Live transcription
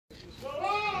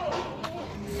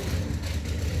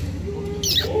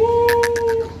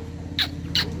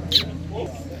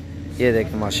ये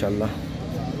देखें माशाल्लाह।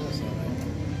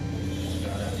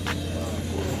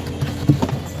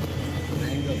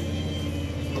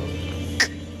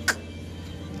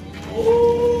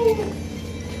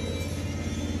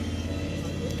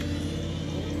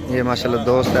 ये माशाल्लाह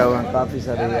दोस्त है वहाँ काफ़ी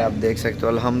सारे हैं, आप देख सकते हो।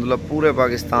 अल्हम्दुलिल्लाह पूरे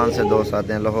पाकिस्तान से दोस्त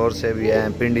आते हैं, लाहौर से भी आए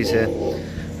हैं, पिंडी से,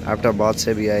 एबटाबाद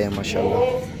से भी आए हैं माशाल्लाह,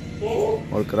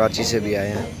 और कराची से भी आए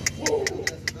हैं।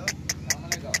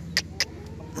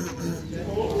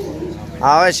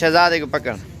 आओ शहजादे को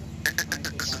पकड़,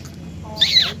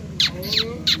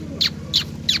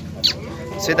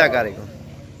 सीधा कारी को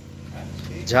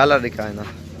झालर दिखाए ना।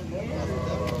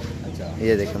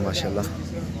 ये देखें माशाल्लाह।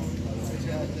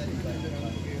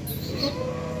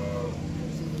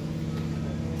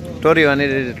 टोरियो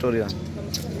नहीं टोरियो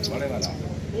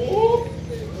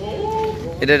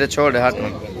इधर छोड़ हाथ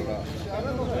में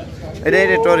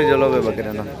इधर टोरी जो लोग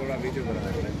बकरे ना।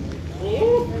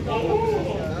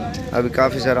 अभी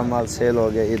काफ़ी सारा माल सेल हो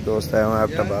गया। ये दोस्त आए हुए हैं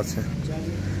एबटाबाद से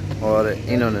और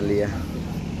इन्होंने लिया,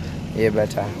 ये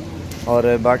बैठा है।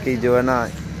 और बाकी जो है ना,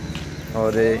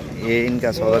 और ये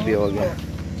इनका सौदा भी हो गया,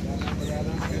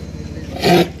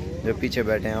 जो पीछे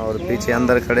बैठे हैं और पीछे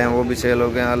अंदर खड़े हैं वो भी सेल हो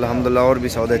गए हैं अल्हम्दुलिल्लाह। और भी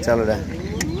सौदे चल रहे हैं।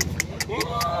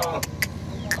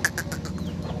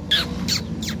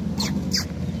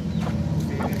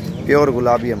 प्योर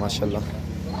गुलाबी है माशाल्लाह।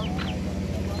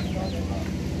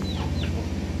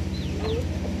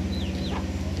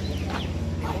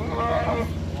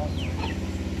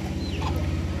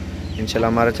 इंशाल्लाह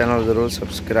हमारा चैनल ज़रूर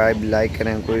सब्सक्राइब लाइक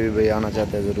करें। कोई भी भाई आना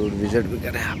चाहते हैं ज़रूर विज़िट भी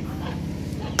करें आप।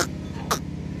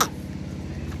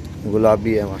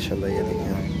 गुलाबी है माशाल्लाह। ये देखिए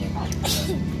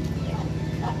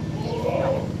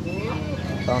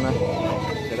कौन है?